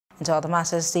Into other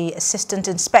matters, the Assistant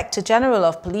Inspector General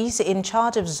of Police in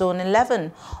charge of Zone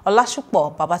 11,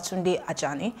 Olasupo Babatunde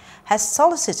Ajani, has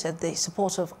solicited the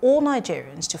support of all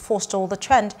Nigerians to forestall the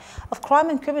trend of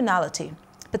crime and criminality,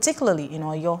 particularly in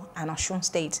Oyo and Osun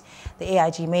states. The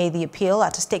AIG made the appeal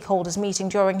at a stakeholders meeting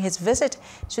during his visit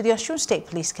to the Osun State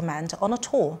Police Command on a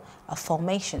tour of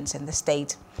formations in the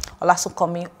state.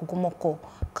 Olasupo Babatunde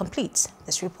completes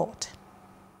this report.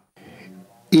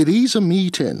 It is a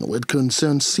meeting with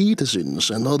concerned citizens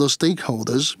and other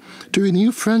stakeholders to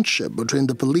renew friendship between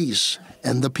the police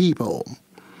and the people.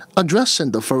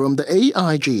 Addressing the forum, the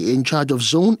AIG in charge of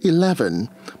Zone 11,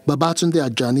 Babatunde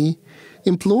Ajani,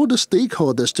 implored the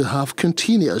stakeholders to have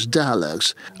continuous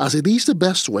dialogues as it is the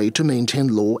best way to maintain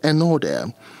law and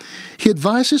order. He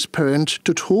advises parents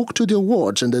to talk to their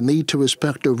wards and the need to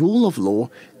respect the rule of law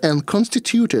and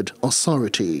constituted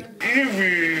authority. If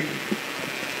we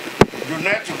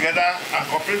unite together and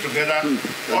cooperate together,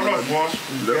 all of us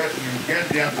will get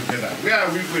there together. Where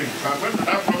are we going? We are going to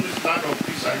that promised land of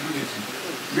peace and unity,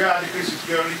 where adequate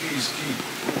security is key.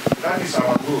 That is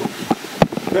our goal.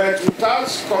 But without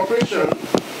cooperation,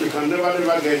 we can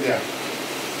never get there.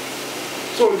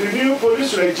 So the new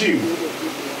police regime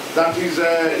that is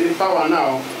in power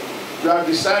now, we have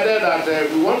decided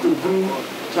that we want to do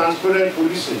transparent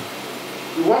policing.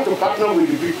 We want to partner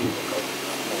with the people.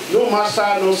 No master,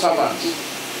 no servant.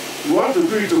 We want to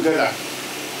do it together.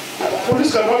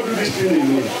 Police cannot do this thing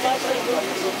alone.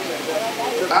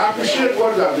 I appreciate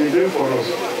what you have been doing for us.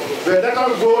 But let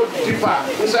us go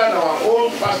deeper inside our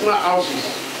own personal houses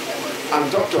and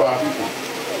talk to our people.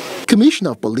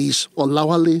 Commissioner of Police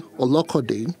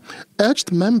Olasupo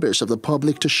urged members of the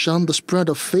public to shun the spread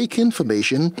of fake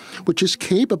information which is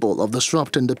capable of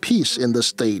disrupting the peace in the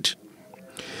state.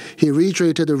 He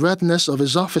reiterated the readiness of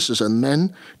his officers and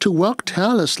men to work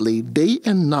tirelessly day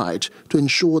and night to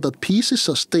ensure that peace is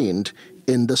sustained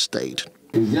in the state.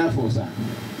 Therefore, sir,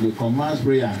 the command's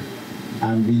prayer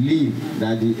and believe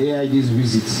that the AIG's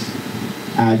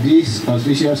visits at this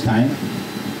auspicious time,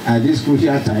 at this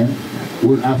crucial time,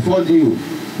 will afford you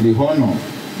the honor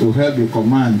to help the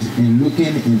command in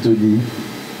looking into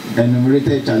the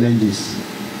enumerated challenges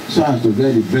so as to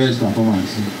get the best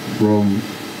performance from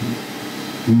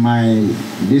my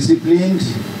disciplined,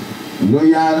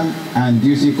 loyal, and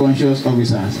duty-conscious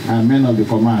officers and men of the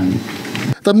command.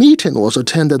 The meeting was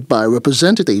attended by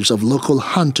representatives of local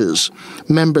hunters,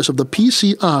 members of the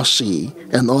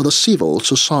PCRC, and other civil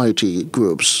society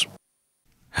groups.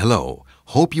 Hello,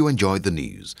 hope you enjoyed the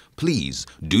news. Please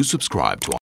do subscribe to